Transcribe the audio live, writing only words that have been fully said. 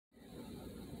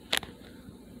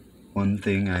One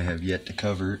thing I have yet to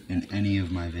cover in any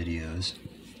of my videos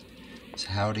is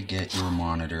how to get your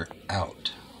monitor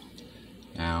out.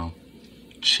 Now,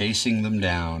 chasing them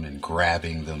down and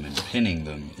grabbing them and pinning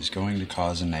them is going to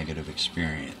cause a negative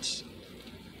experience.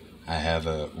 I have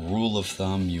a rule of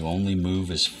thumb: you only move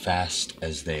as fast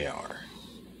as they are.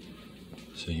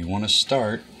 So you want to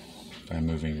start by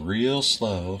moving real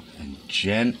slow and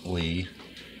gently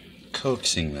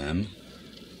coaxing them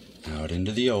out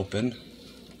into the open.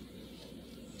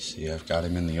 See, I've got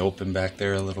him in the open back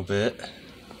there a little bit.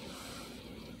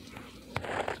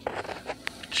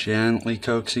 Gently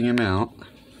coaxing him out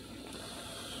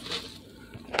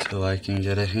until I can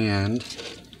get a hand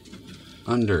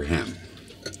under him.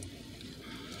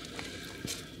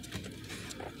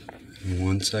 And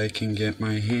once I can get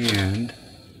my hand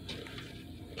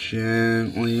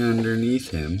gently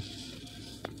underneath him,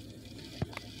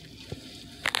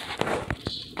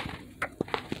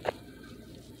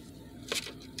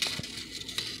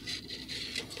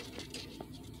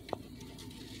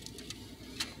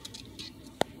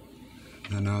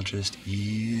 then I'll just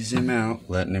ease him out,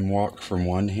 letting him walk from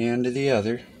one hand to the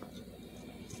other.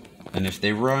 And if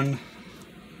they run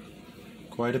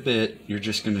quite a bit, you're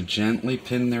just going to gently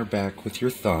pin their back with your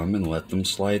thumb and let them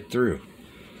slide through.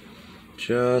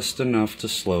 Just enough to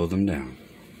slow them down.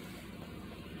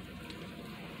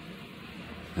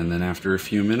 And then after a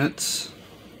few minutes,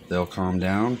 they'll calm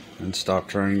down and stop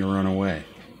trying to run away.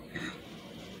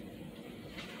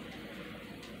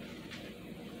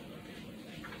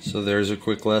 So there's a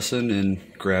quick lesson in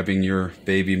grabbing your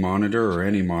baby monitor or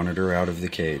any monitor out of the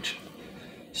cage.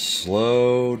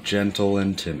 Slow, gentle,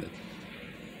 and timid.